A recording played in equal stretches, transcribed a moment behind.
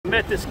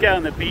met this guy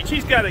on the beach.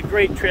 He's got a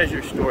great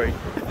treasure story.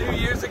 A few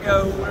years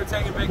ago, we were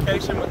taking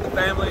vacation with the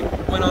family.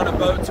 Went on a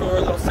boat tour, a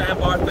little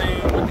sandbar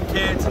thing with the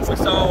kids. And we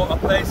saw a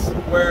place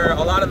where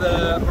a lot of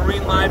the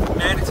marine life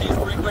manatees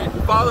frequent.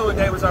 The following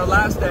day was our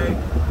last day.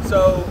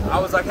 So I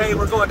was like, hey,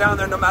 we're going down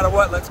there no matter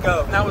what, let's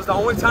go. And that was the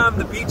only time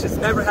the beach has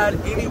never had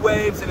any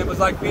waves, and it was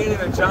like being in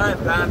a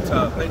giant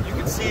bathtub. And you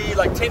could see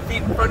like 10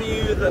 feet in front of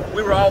you.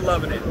 We were all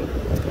loving it.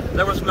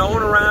 There was no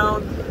one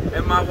around,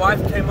 and my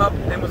wife came up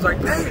and was like,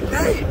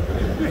 hey,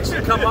 you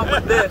should come up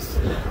with this.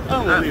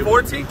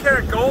 14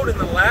 karat gold, and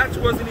the latch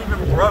wasn't even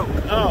broke.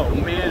 Oh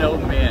man, oh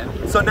man.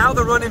 So now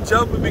the running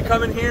joke, we'll be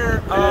coming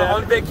here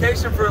on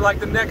vacation for like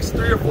the next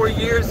 3 or 4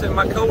 years, and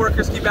my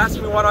coworkers keep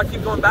asking me why do I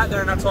keep going back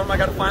there, and I told them I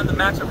got to find the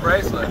matching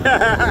bracelet.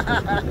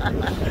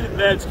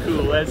 That's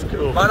cool, that's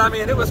cool. But I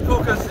mean, it was cool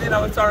because, you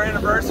know, it's our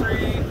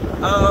anniversary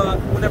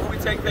whenever we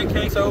take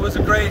vacation, so it was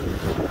a great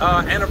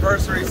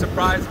anniversary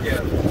surprise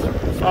gift.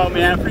 Oh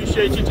man, I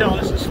appreciate you telling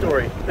us the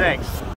story. Thanks.